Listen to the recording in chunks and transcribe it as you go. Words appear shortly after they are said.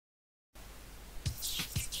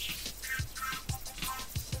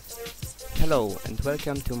Hello and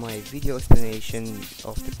welcome to my video explanation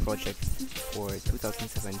of the project for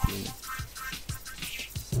 2017.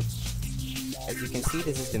 As you can see,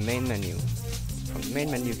 this is the main menu. From the main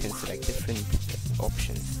menu you can select different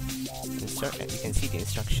options. You can see the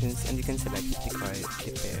instructions and you can select the car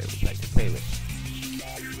the player would like to play with.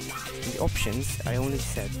 In the options, I only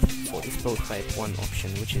set for this prototype one option,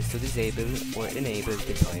 which is to disable or enable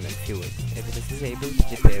the time and fuel. If it is disabled,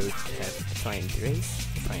 the player would have a timed race,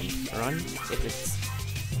 a timed run. If it's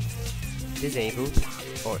disabled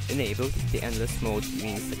or enabled, the endless mode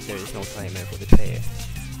means that there is no timer for the player.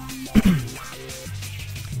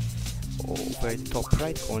 Over the top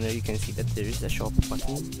right corner you can see that there is a shop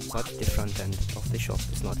button, but the front end of the shop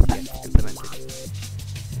is not yet implemented.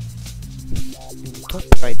 In the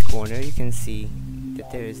top right corner you can see that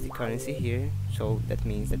there is the currency here, so that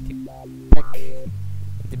means that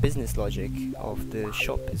the business logic of the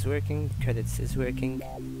shop is working, credits is working.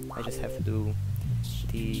 I just have to do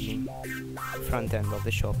the front end of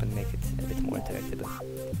the shop and make it a bit more interactable.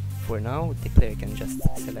 For now, the player can just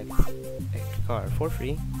select a car for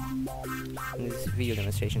free. In this video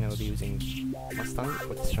demonstration I will be using Mustang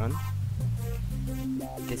for this run.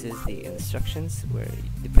 This is the instructions where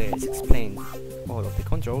the player is explained all of the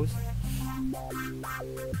controls.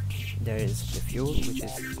 There is the fuel, which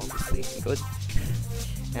is obviously good,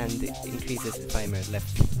 and it increases the timer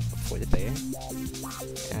left for the player.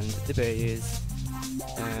 And the barriers,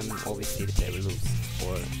 obviously the player will lose,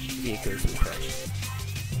 or vehicles will crash.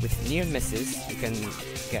 With near misses you can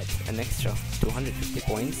get an extra 250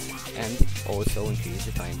 points and also increase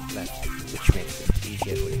the time left, which makes it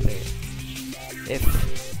easier for the player. If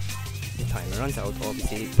the timer runs out,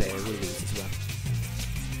 obviously the player will lose as well.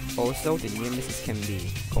 Also, the near misses can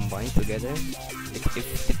be combined together.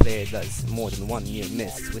 If the player does more than one near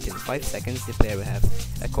miss within 5 seconds, the player will have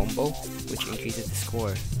a combo which increases the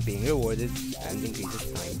score being rewarded and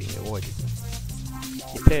increases the time being rewarded.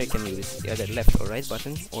 The player can use the other left or right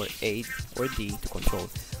button, or A or D to control,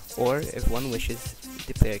 or if one wishes,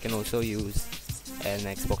 the player can also use an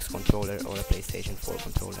Xbox controller or a PlayStation 4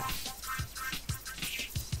 controller.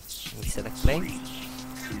 We select play.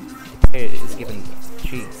 The player is given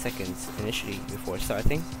 3 seconds initially before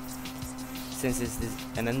starting. Since this is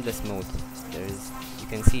an endless mode, you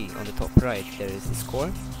can see on the top right there is the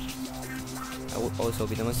score. I will also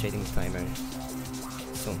be demonstrating the timer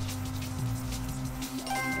soon.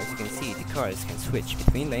 As you can see, the cars can switch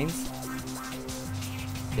between lanes.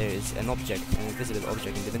 There is an invisible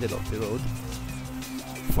object in the middle of the road,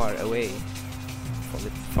 far away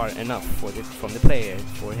far enough from the player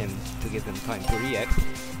for him to give him time to react,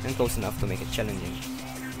 and close enough to make it challenging.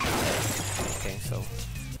 Okay, so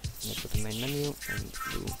let's go to main menu and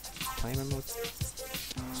do timer mode.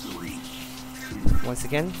 Once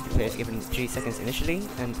again, the player is given 3 seconds initially,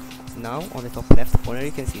 and now on the top left corner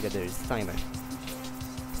you can see that there is a timer.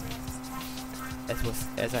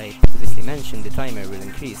 As I previously mentioned, the timer will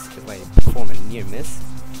increase if I perform a near miss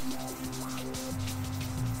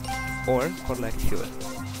or collect fuel.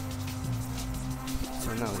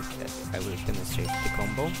 So now I will demonstrate the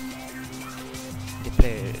combo. The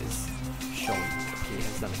player is shown that he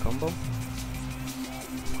has done a combo,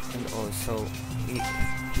 and also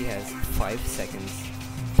he has 5 seconds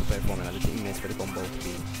to perform another near miss for the combo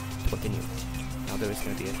to continue. Now there is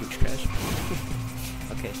going to be a huge crash.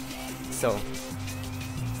 Okay, so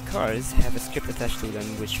cars have a script attached to them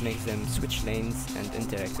which makes them switch lanes and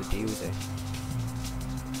interact with the user.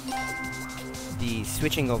 The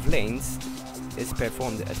switching of lanes is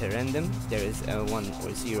performed at a random. There is a 1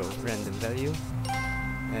 or 0 random value,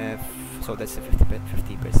 so that's a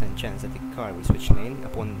 50% chance that the car will switch lane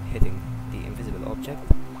upon hitting the invisible object.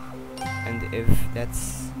 And if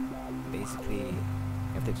that's basically,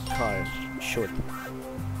 if the car should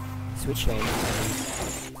switch lane,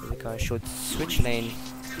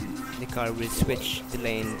 the car will switch the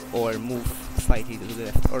lane or move slightly to the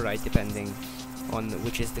left or right depending on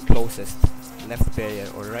which is the closest left barrier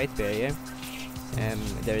or right barrier.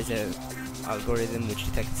 There is an algorithm which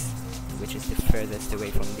detects which is the furthest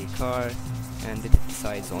away from the car, and it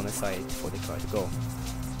decides on a side for the car to go.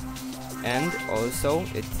 And also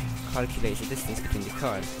it calculates the distance between the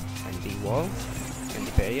car and the wall and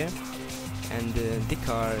the barrier, and the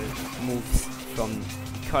car moves from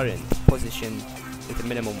the current position with a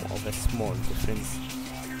minimum of a small difference.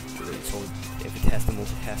 So if it has to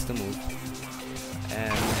move, it has to move. I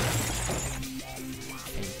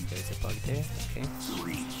think there's a bug there.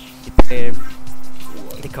 Okay.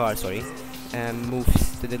 The car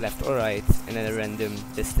moves to the left or right in a random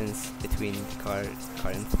distance between the car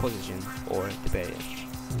current position or the barrier.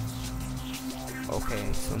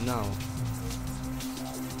 Okay, so now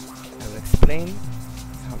I will explain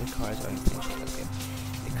how the cars are instantiated. Okay.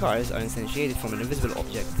 The cars are instantiated from an invisible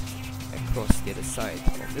object across the other side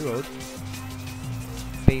of the road.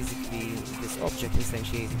 Basically, this object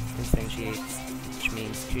instantiates, which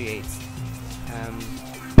means creates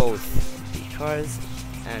both the cars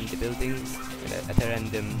and the buildings at a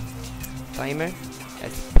random timer.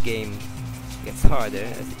 As the game gets harder,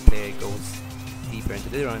 as the player goes deeper into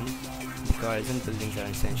the run, the cars and buildings are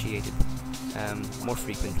instantiated more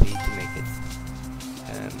frequently to make it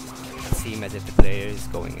seem as if the player is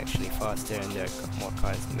going actually faster and there are more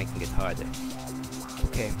cars, making it harder.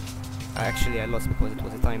 Okay, I lost because it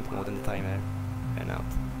was a timed mode and the timer ran out.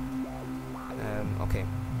 Okay.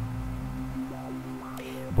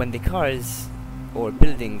 When the cars or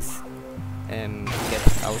buildings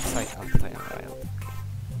get outside of the timer,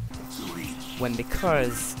 when the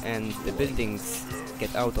cars and the buildings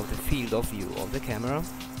get out of the field of view of the camera,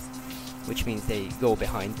 which means they go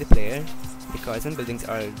behind the player, the cars and buildings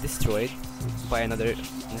are destroyed by another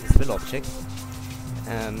invisible object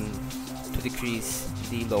to decrease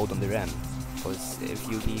the load on the RAM. Because if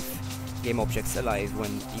you leave game objects alive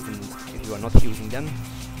even if you are not using them,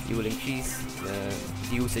 you will increase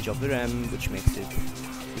the usage of the RAM, which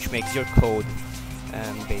makes your code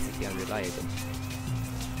basically unreliable.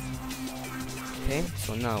 Okay,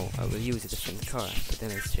 so now I will use a different car to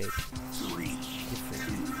demonstrate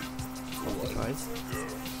different cars.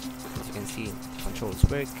 As you can see, controls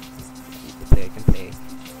work. The player can play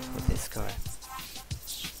with this car.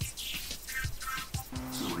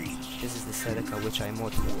 This is the Celica which I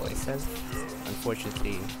modded myself.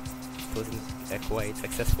 Unfortunately, it wasn't a quite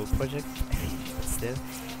successful project, but still.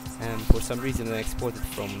 For some reason when I exported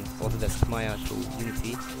from Autodesk Maya to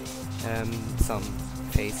Unity, some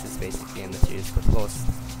faces basically and materials got lost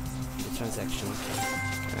in the transaction.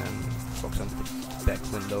 For example, the back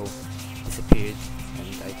window disappeared and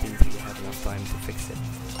I didn't really have enough time to fix it.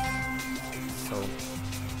 So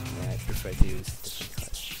yeah, I prefer to use different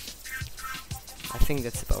cars. I think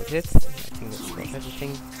that's about it. I think that's about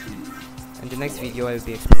everything. In the next video I will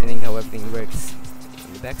be explaining how everything works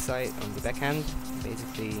on the backside, on the backhand.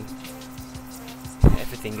 Basically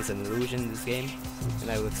everything is an illusion in this game,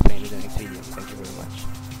 and I will explain it in the next video. Thank you very much.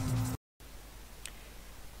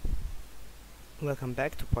 Welcome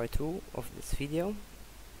back to part 2 of this video.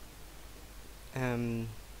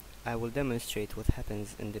 I will demonstrate what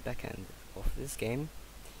happens in the backend of this game.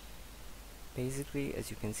 Basically,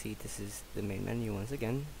 as you can see, this is the main menu once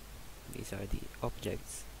again. These are the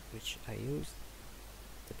objects which I used,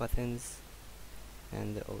 the buttons,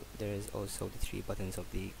 and there is also the 3 buttons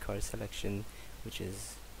of the car selection, which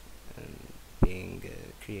is being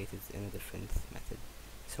created in a different method,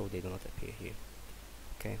 so they do not appear here.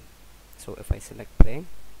 Okay, so if I select play,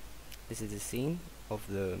 this is the scene of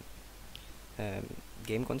the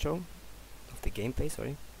game control, of the gameplay,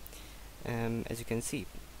 sorry. As you can see,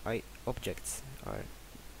 objects are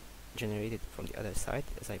generated from the other side,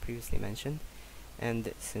 as I previously mentioned,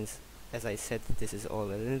 and since, as I said, this is all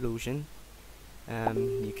an illusion,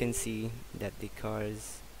 you can see that the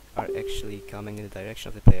cars are actually coming in the direction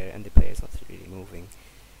of the player and the player is not really moving.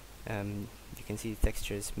 You can see the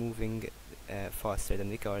textures moving faster than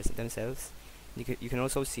the cars themselves. You can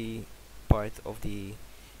also see part of the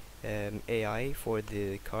AI for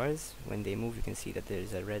the cars. When they move, you can see that there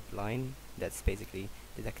is a red line that's basically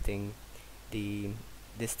detecting the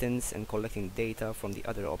distance and collecting data from the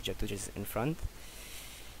other object which is in front.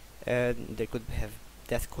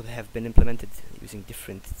 That could have been implemented using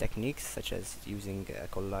different techniques, such as using a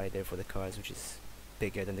collider for the cars, which is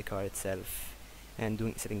bigger than the car itself, and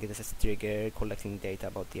setting it as a trigger, collecting data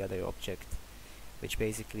about the other object, which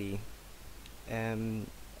basically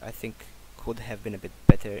I think could have been a bit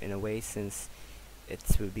better in a way, since it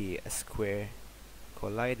will be a square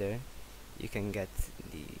collider. You can get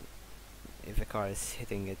if a car is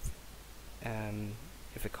hitting it,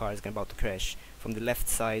 if a car is about to crash from the left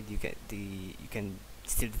side, you can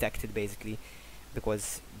still detect it basically,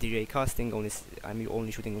 because the raycasting I'm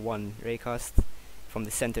only shooting one raycast from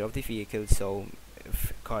the center of the vehicle, so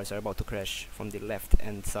if cars are about to crash from the left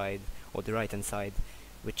hand side or the right hand side,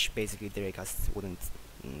 which basically the raycast wouldn't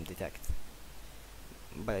detect.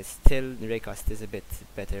 But still, the raycast is a bit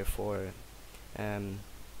better for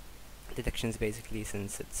detections basically,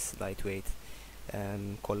 since it's lightweight.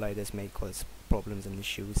 Colliders may cause problems and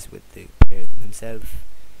issues with the player himself,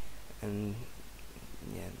 and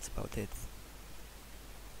yeah, that's about it.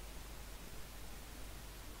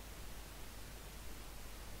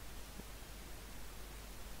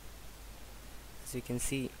 As you can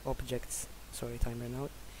see, objects, sorry, time ran out.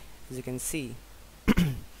 As you can see,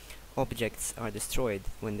 objects are destroyed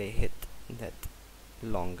when they hit that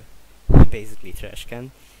long basically trash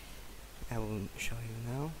can. I will show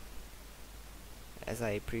you now. As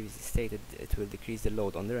I previously stated, it will decrease the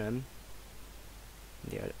load on the RAM.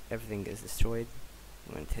 Everything is destroyed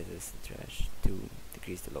when it hits the trash to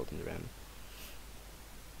decrease the load on the RAM.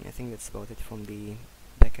 And I think that's about it from the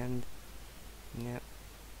back end. Yeah.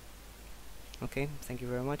 Okay, thank you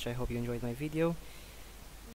very much. I hope you enjoyed my video.